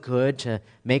soil is good to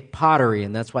make pottery,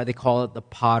 and that's why they call it the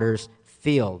potter's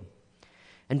field.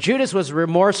 And Judas was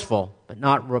remorseful, but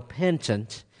not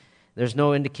repentant. There's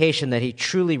no indication that he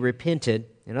truly repented.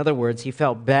 In other words, he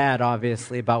felt bad,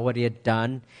 obviously, about what he had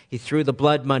done. He threw the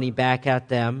blood money back at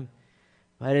them.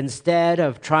 But instead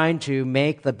of trying to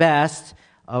make the best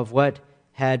of what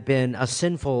had been a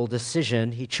sinful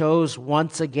decision, he chose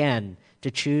once again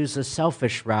to choose a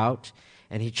selfish route,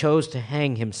 and he chose to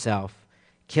hang himself,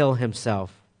 kill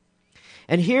himself.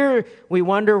 And here we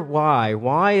wonder why.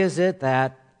 Why is it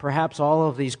that perhaps all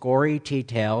of these gory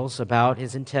details about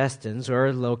his intestines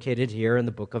are located here in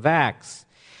the book of Acts?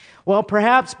 Well,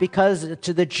 perhaps because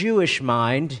to the Jewish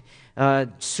mind,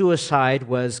 suicide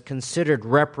was considered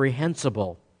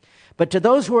reprehensible. But to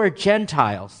those who are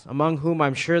Gentiles, among whom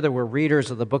I'm sure there were readers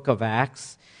of the book of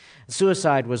Acts,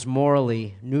 suicide was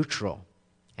morally neutral.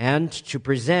 And to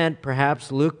present,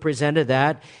 perhaps Luke presented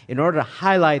that in order to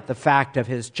highlight the fact of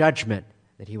his judgment,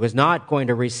 that he was not going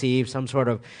to receive some sort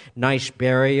of nice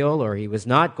burial, or he was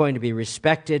not going to be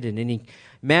respected in any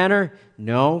manner.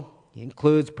 No, he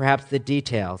includes perhaps the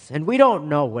details. And we don't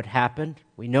know what happened.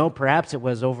 We know perhaps it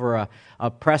was over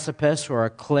a precipice or a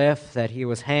cliff that he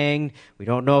was hanged. We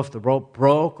don't know if the rope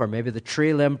broke or maybe the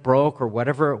tree limb broke or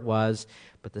whatever it was.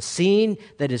 But the scene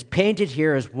that is painted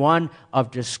here is one of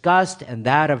disgust and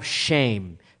that of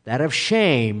shame. That of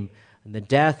shame and the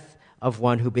death of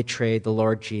one who betrayed the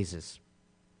Lord Jesus.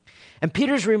 And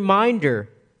Peter's reminder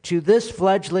to this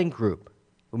fledgling group,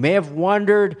 who may have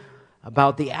wondered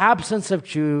about the absence of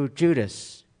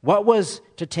Judas, what was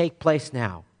to take place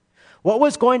now? What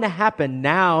was going to happen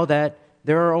now that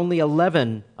there are only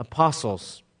 11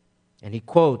 apostles? And he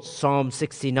quotes Psalm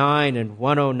 69 and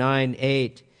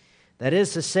 109:8. That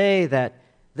is to say that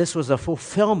this was a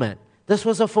fulfillment. This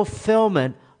was a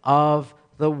fulfillment of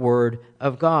the Word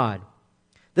of God.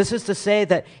 This is to say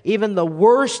that even the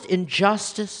worst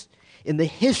injustice in the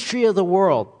history of the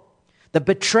world, the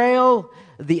betrayal,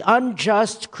 the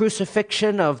unjust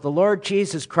crucifixion of the Lord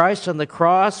Jesus Christ on the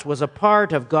cross, was a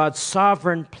part of God's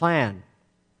sovereign plan.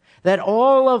 That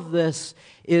all of this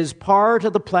is part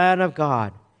of the plan of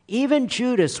God. Even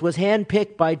Judas was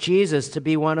handpicked by Jesus to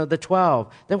be one of the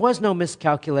 12. There was no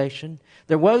miscalculation.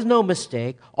 There was no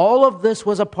mistake. All of this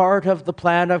was a part of the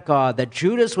plan of God, that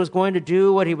Judas was going to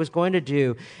do what he was going to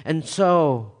do. And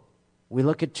so we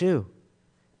look at two.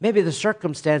 Maybe the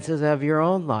circumstances of your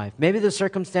own life. Maybe the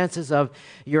circumstances of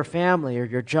your family or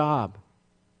your job.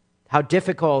 How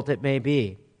difficult it may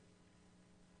be.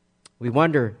 We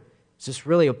wonder, is this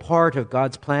really a part of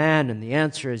God's plan? And the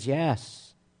answer is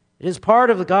yes. It is part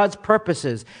of God's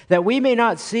purposes that we may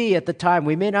not see at the time.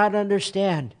 We may not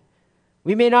understand.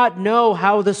 We may not know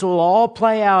how this will all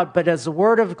play out, but as the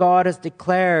Word of God has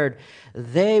declared,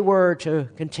 they were to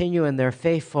continue in their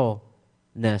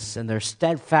faithfulness and their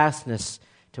steadfastness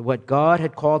to what God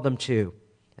had called them to.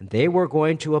 And they were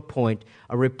going to appoint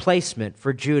a replacement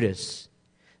for Judas.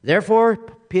 Therefore,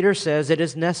 Peter says, it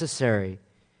is necessary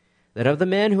that of the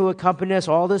men who accompanied us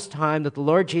all this time that the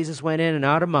Lord Jesus went in and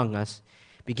out among us,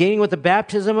 beginning with the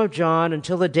baptism of John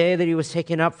until the day that he was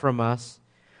taken up from us,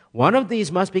 one of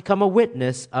these must become a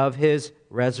witness of his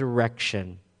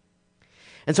resurrection.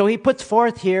 And so he puts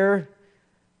forth here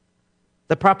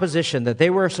the proposition that they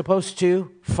were supposed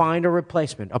to find a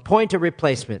replacement, appoint a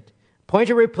replacement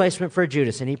for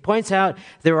Judas. And he points out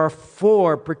there are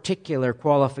 4 particular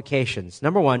qualifications.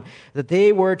 Number 1, that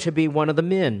they were to be one of the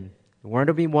men. They weren't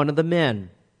to be one of the men.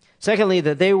 Secondly,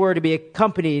 that they were to be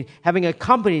having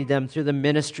accompanied them through the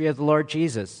ministry of the Lord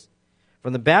Jesus.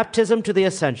 From the baptism to the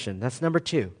ascension. That's number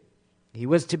 2. He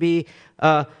was to be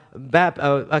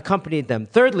accompanied them.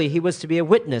 Thirdly, he was to be a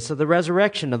witness of the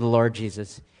resurrection of the Lord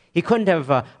Jesus. He couldn't have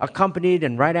accompanied,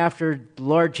 and right after the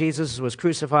Lord Jesus was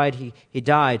crucified, he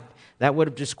died. That would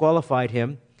have disqualified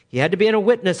him. He had to be a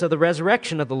witness of the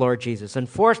resurrection of the Lord Jesus. And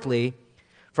fourthly,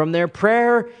 from their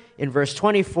prayer in verse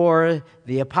 24,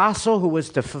 the apostle who was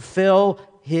to fulfill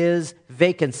his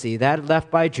vacancy, that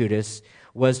left by Judas,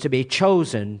 was to be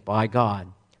chosen by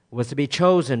God. Was to be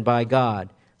chosen by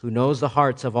God, who knows the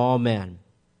hearts of all men.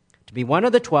 To be one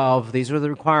of the 12, these were the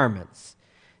requirements.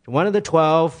 One of the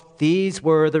 12, these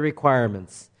were the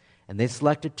requirements. And they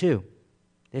selected 2.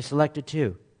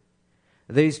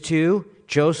 These 2,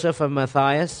 Joseph and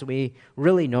Matthias, we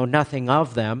really know nothing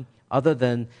of them other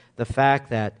than the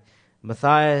fact that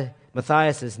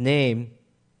Matthias' name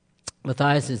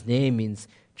means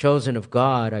chosen of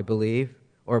God, I believe,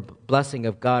 or blessing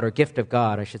of God, or gift of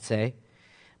God, I should say.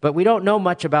 But we don't know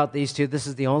much about these 2. This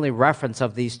is the only reference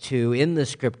of these 2 in the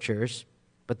Scriptures.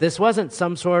 But this wasn't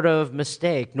some sort of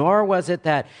mistake, nor was it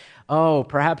that,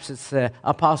 perhaps it's the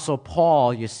Apostle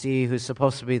Paul, you see, who's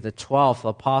supposed to be the 12th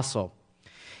apostle.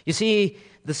 You see,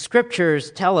 the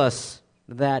Scriptures tell us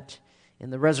that in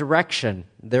the resurrection,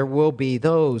 there will be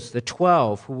those, the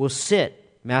 12, who will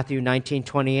sit, Matthew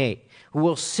 19:28, who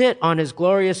will sit on his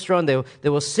glorious throne. They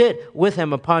will sit with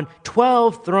him upon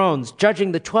 12 thrones,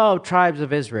 judging the 12 tribes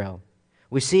of Israel.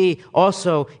 We see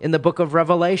also in the book of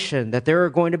Revelation that there are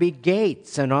going to be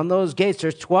gates, and on those gates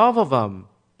there's 12 of them,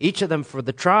 each of them for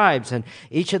the tribes, and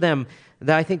each of them,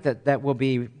 I think that will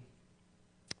be,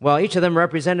 each of them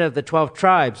representative of the 12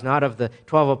 tribes, not of the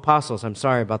 12 apostles. I'm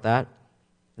sorry about that.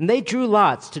 And they drew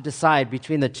lots to decide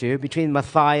between the 2, between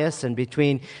Matthias and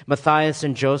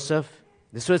Joseph.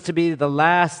 This was to be the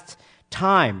last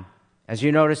time. As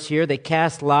you notice here, they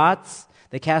cast lots.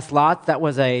 That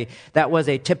was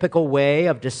a typical way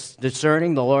of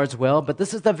discerning the Lord's will. But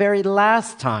this is the very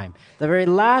last time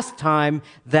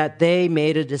that they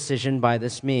made a decision by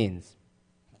this means.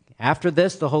 After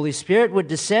this, the Holy Spirit would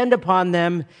descend upon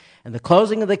them, and the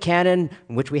closing of the canon,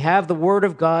 in which we have the Word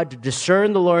of God to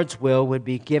discern the Lord's will, would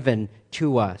be given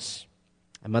to us.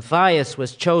 And Matthias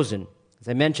was chosen. As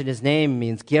I mentioned, his name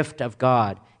means gift of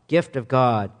God. Gift of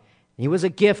God. He was a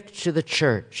gift to the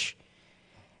church.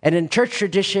 And in church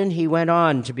tradition, he went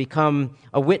on to become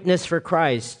a witness for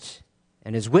Christ,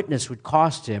 and his witness would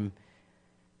cost him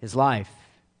his life.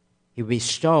 He would be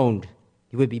stoned.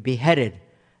 He would be beheaded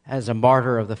as a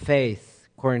martyr of the faith,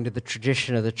 according to the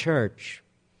tradition of the church.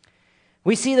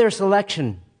 We see their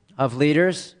selection of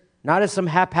leaders, not as some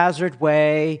haphazard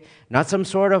way, not some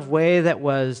sort of way that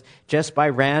was just by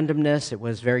randomness. It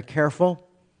was very careful.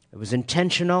 It was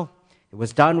intentional. It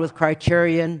was done with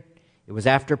criterion. It was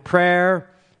after prayer.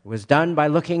 It was done by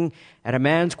looking at a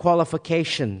man's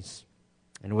qualifications.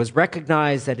 And it was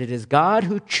recognized that it is God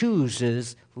who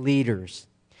chooses leaders.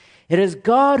 It is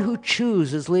God who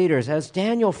chooses leaders. As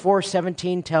Daniel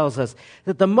 4:17 tells us,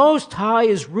 that the Most High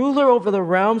is ruler over the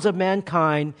realms of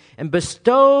mankind and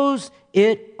bestows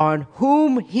it on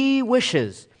whom he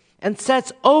wishes and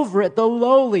sets over it the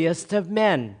lowliest of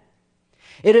men.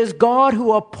 It is God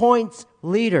who appoints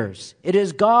leaders. It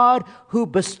is God who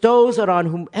bestows it on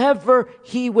whomever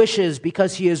he wishes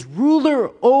because he is ruler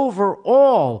over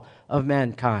all of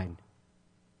mankind.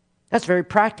 That's very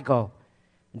practical.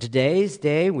 In today's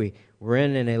day, we're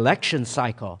in an election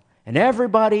cycle, and there are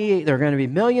going to be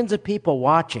millions of people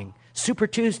watching. Super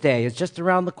Tuesday is just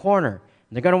around the corner,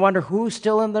 and they're going to wonder who's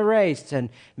still in the race, and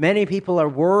many people are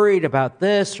worried about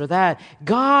this or that.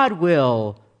 God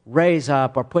will raise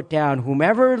up or put down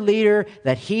whomever leader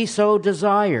that he so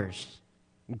desires.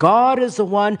 God is the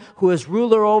one who is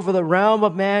ruler over the realm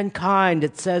of mankind,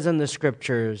 it says in the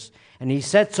Scriptures. And he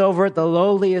sets over it the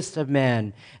lowliest of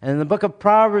men. And in the book of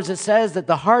Proverbs, it says that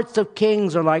the hearts of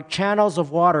kings are like channels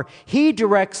of water. He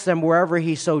directs them wherever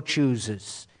he so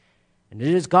chooses. And it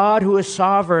is God who is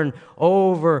sovereign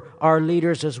over our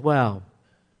leaders as well.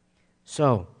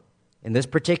 So, in this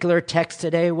particular text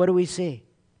today, what do we see?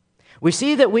 We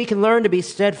see that we can learn to be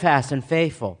steadfast and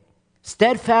faithful.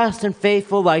 Steadfast and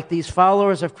faithful like these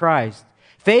followers of Christ.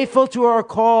 Faithful to our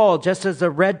call, just as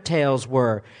the red tails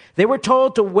were. They were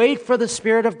told to wait for the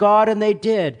Spirit of God, and they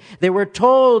did. They were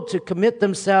told to commit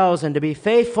themselves and to be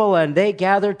faithful, and they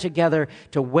gathered together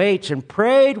to wait and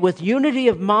prayed with unity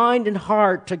of mind and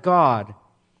heart to God.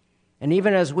 And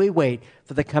even as we wait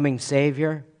for the coming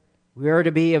Savior, we are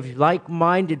to be of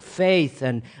like-minded faith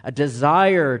and a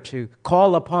desire to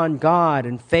call upon God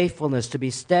and faithfulness to be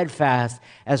steadfast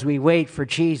as we wait for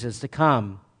Jesus to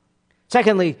come.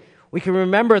 Secondly, we can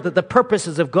remember that the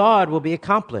purposes of God will be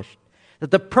accomplished.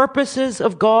 That the purposes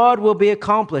of God will be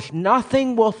accomplished.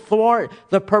 Nothing will thwart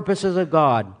the purposes of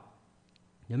God.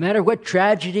 No matter what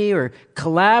tragedy or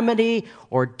calamity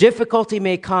or difficulty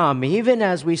may come, even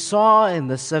as we saw in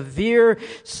the severe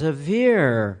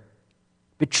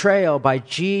betrayal by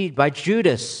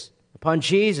Judas upon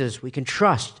Jesus, we can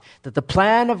trust that the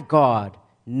plan of God,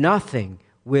 nothing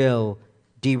will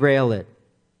derail it.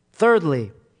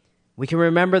 Thirdly, we can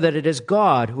remember that it is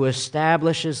God who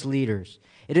establishes leaders.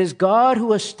 It is God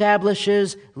who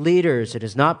establishes leaders. It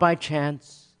is not by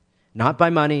chance, not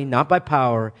by money, not by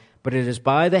power, but it is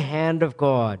by the hand of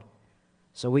God.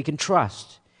 So we can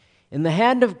trust in the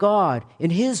hand of God, in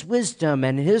His wisdom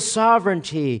and His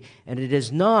sovereignty, and it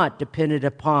is not dependent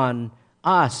upon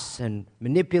us and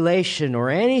manipulation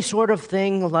or any sort of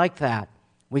thing like that.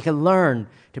 We can learn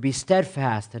to be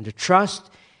steadfast and to trust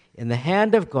in the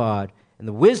hand of God, in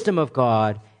the wisdom of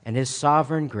God, and His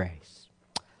sovereign grace.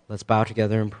 Let's bow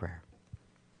together in prayer.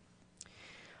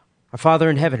 Our Father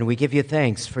in heaven, we give you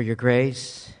thanks for your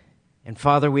grace. And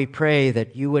Father, we pray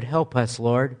that you would help us,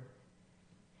 Lord,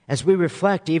 as we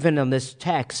reflect even on this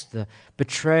text, the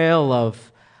betrayal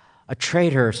of a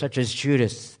traitor such as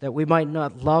Judas, that we might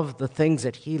not love the things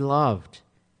that he loved,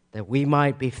 that we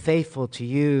might be faithful to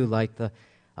you like the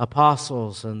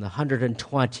apostles and the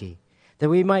 120, that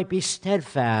we might be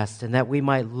steadfast and that we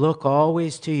might look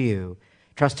always to you,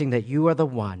 trusting that you are the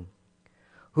one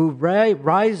who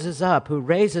raises up,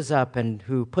 and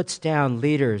who puts down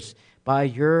leaders by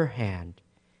your hand.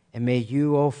 And may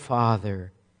you, O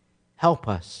Father, help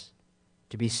us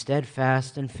to be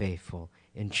steadfast and faithful.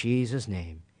 In Jesus'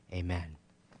 name, amen.